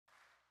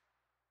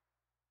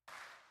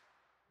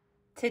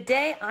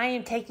Today, I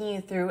am taking you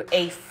through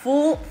a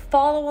full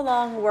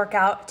follow-along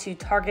workout to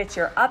target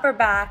your upper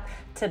back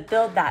to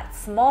build that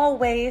small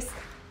waist,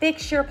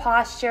 fix your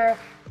posture,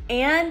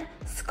 and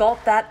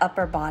sculpt that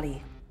upper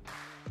body.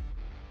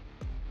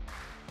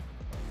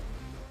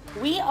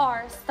 We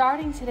are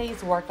starting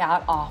today's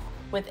workout off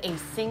with a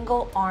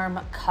single arm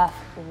cuff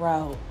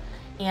row.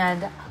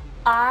 And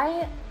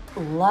I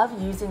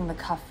love using the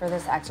cuff for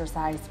this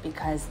exercise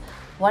because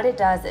what it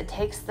does, it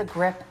takes the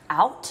grip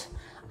out.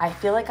 I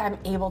feel like I'm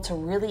able to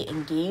really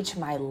engage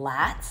my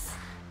lats,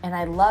 and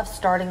I love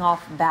starting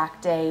off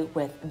back day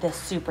with this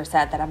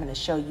superset that I'm gonna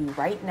show you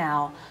right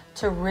now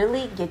to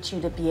really get you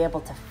to be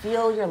able to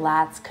feel your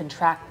lats,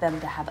 contract them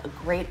to have a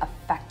great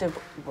effective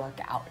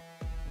workout.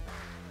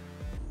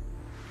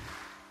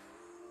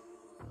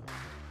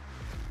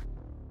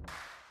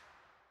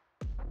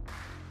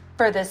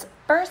 For this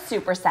first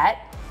superset,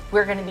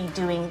 we're gonna be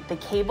doing the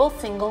cable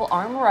single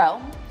arm row.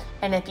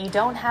 And if you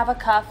don't have a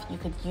cuff, you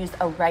could use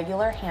a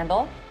regular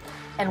handle.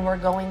 And we're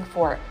going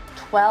for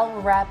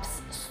 12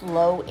 reps,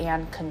 slow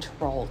and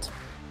controlled.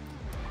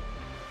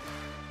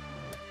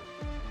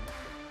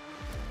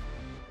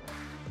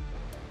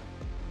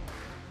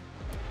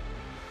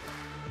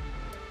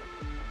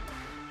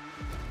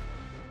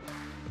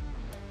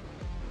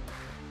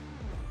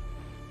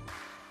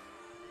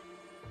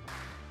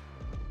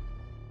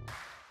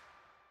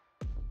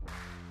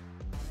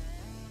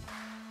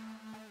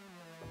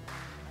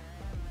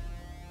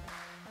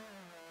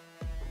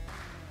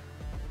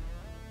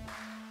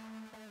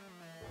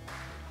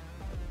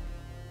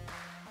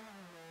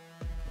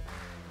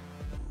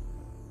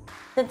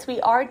 Since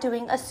we are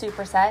doing a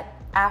superset,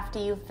 after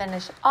you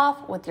finish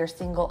off with your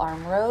single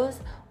arm rows,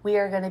 we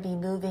are going to be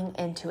moving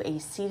into a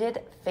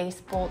seated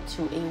face pull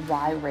to a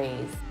Y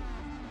raise.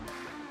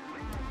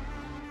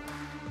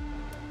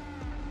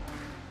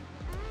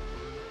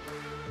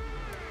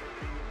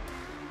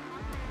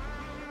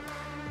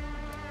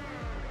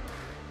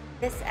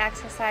 This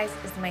exercise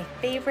is my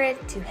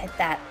favorite to hit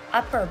that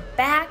upper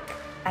back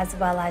as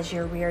well as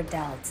your rear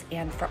delt.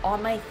 And for all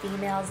my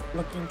females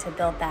looking to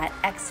build that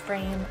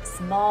X-frame,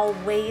 small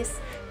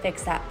waist,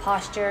 fix that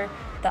posture,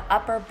 the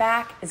upper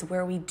back is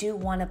where we do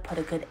want to put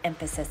a good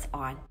emphasis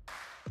on.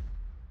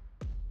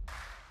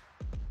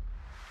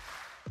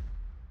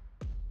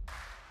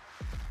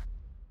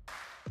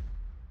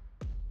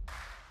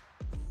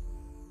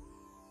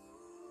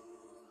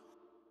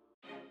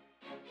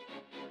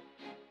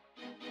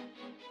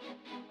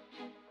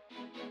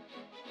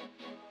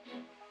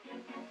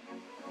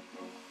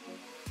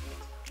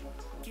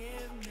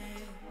 Give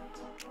me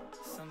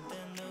something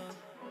new.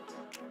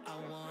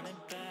 I want it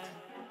back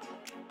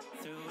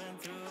through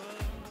and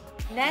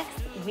through.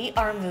 Next, we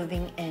are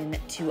moving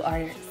into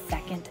our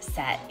second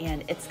set,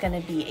 and it's going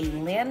to be a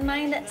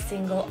landmine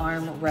single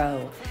arm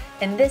row.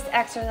 In this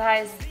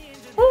exercise,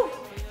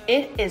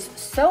 it is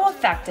so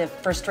effective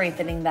for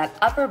strengthening that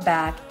upper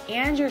back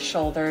and your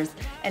shoulders.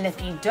 And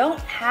if you don't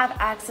have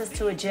access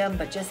to a gym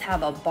but just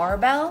have a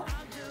barbell,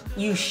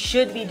 you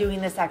should be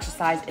doing this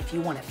exercise if you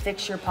want to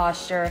fix your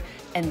posture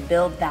and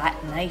build that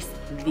nice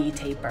V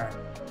taper.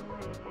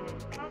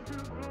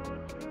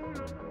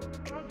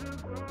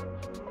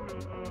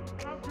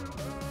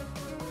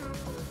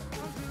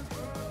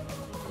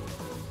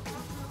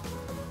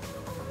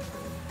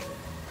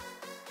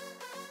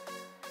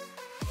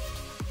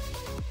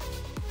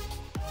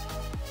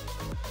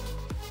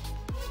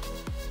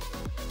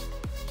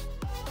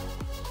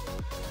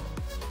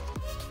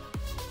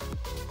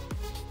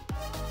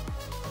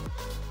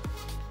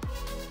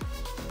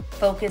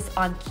 Focus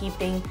on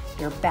keeping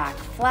your back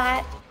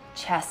flat,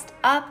 chest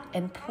up,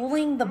 and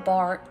pulling the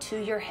bar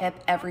to your hip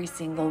every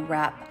single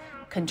rep,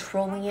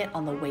 controlling it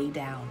on the way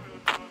down.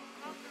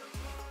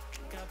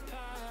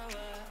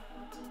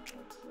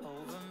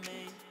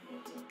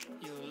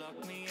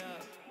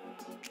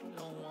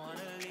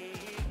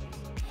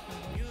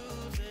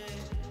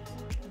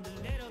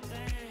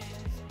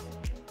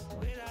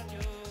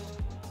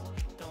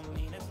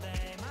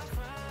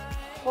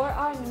 For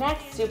our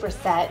next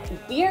superset,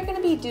 we are going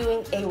to be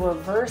doing a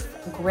reverse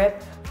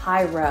grip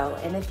high row.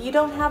 And if you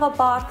don't have a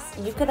box,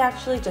 you could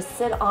actually just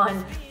sit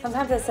on,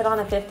 sometimes I sit on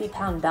a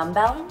 50-pound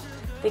dumbbell.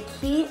 The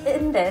key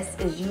in this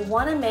is you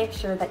want to make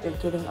sure that you're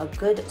getting a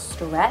good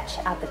stretch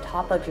at the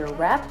top of your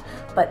rep,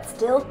 but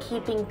still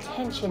keeping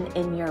tension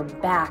in your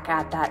back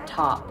at that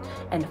top,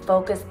 and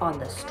focus on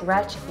the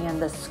stretch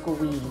and the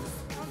squeeze.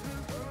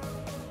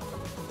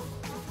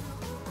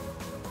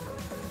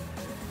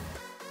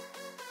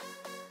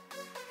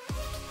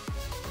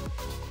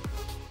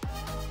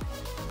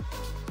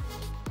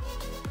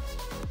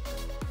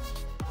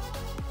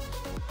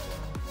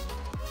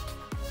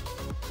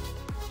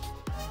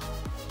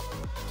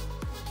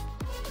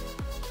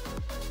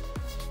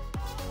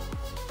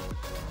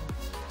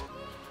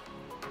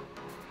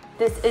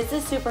 This is a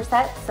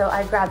superset, so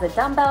I grabbed a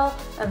dumbbell,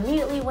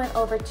 immediately went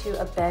over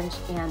to a bench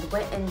and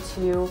went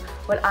into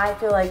what I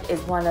feel like is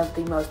one of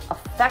the most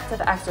effective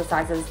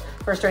exercises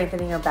for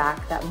strengthening your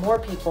back that more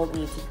people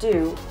need to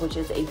do, which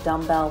is a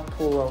dumbbell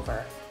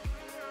pullover.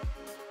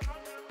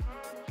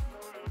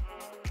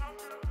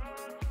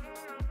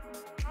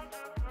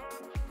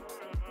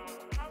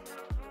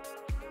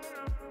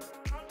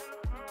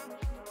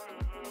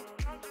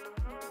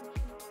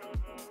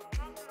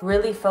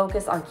 Really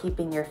focus on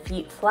keeping your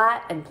feet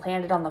flat and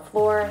planted on the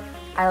floor.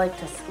 I like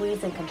to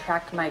squeeze and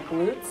contract my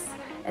glutes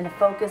and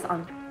focus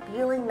on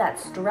feeling that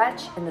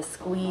stretch and the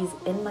squeeze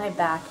in my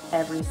back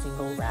every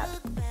single rep.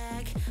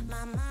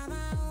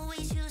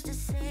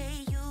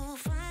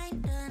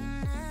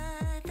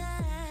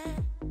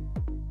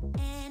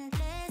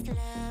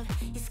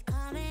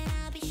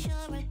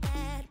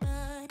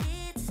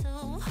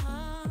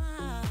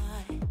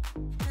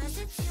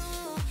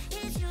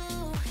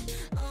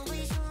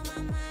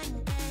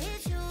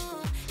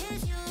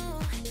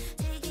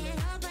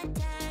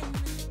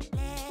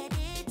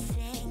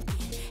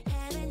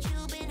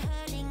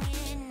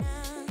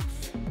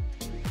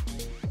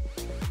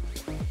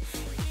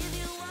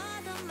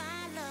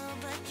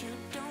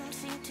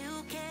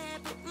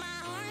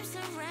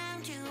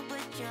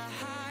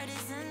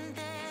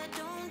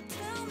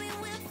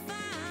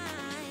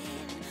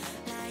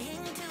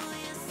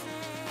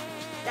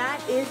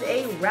 That is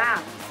a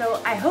wrap.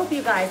 So I hope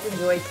you guys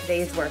enjoyed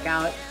today's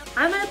workout.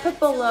 I'm gonna put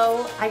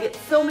below, I get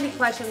so many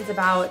questions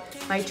about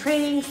my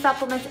training,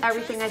 supplements,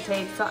 everything I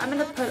take. So I'm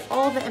gonna put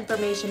all the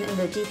information in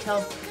the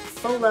details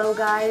below,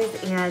 guys.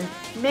 And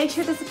make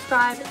sure to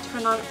subscribe,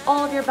 turn on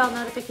all of your bell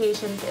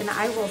notifications, and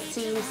I will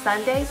see you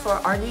Sunday for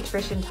our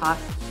nutrition talk.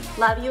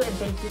 Love you and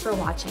thank you for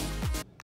watching.